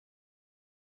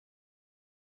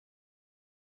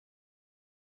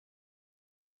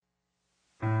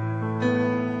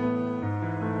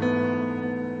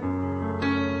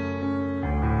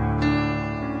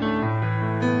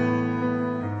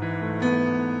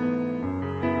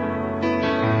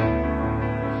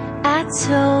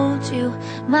told you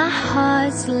my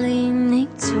heart's leaning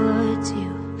towards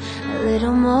you a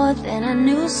little more than I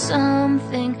knew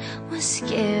something was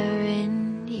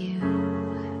scaring you.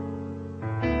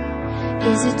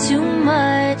 Is it too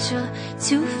much or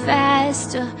too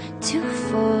fast or too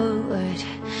forward?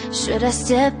 Should I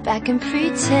step back and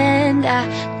pretend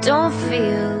I don't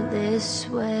feel this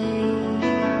way?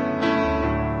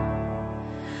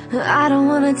 I don't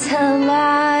wanna tell a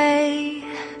lie,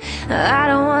 I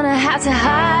don't wanna have to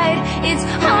hide. It's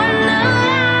on the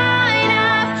line,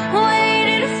 I've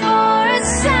waited for a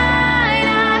sign.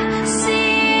 I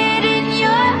see it in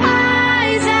your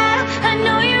eyes, I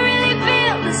know you really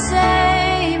feel the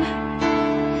same.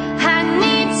 I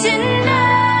need to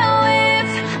know if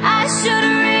I should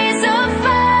raise or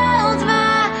fold.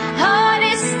 My heart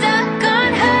is stuck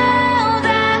on hold,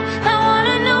 I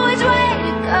wanna know which way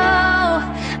to go.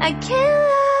 I can't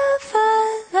love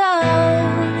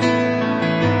alone,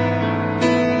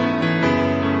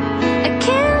 I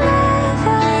can't love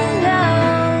alone.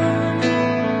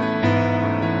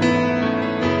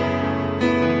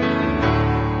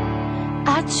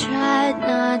 I tried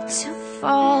not to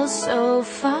fall so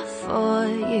far for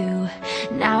you.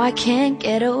 Now I can't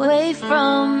get away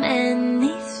from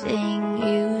anything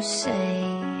you say.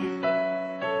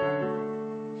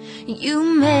 You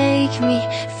make me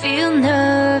feel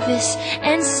nervous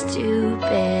and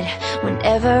stupid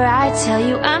whenever I tell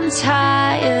you I'm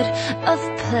tired of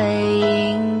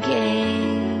playing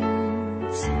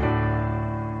games.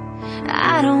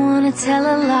 I don't wanna tell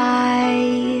a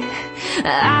lie,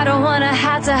 I don't wanna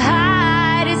have to hide.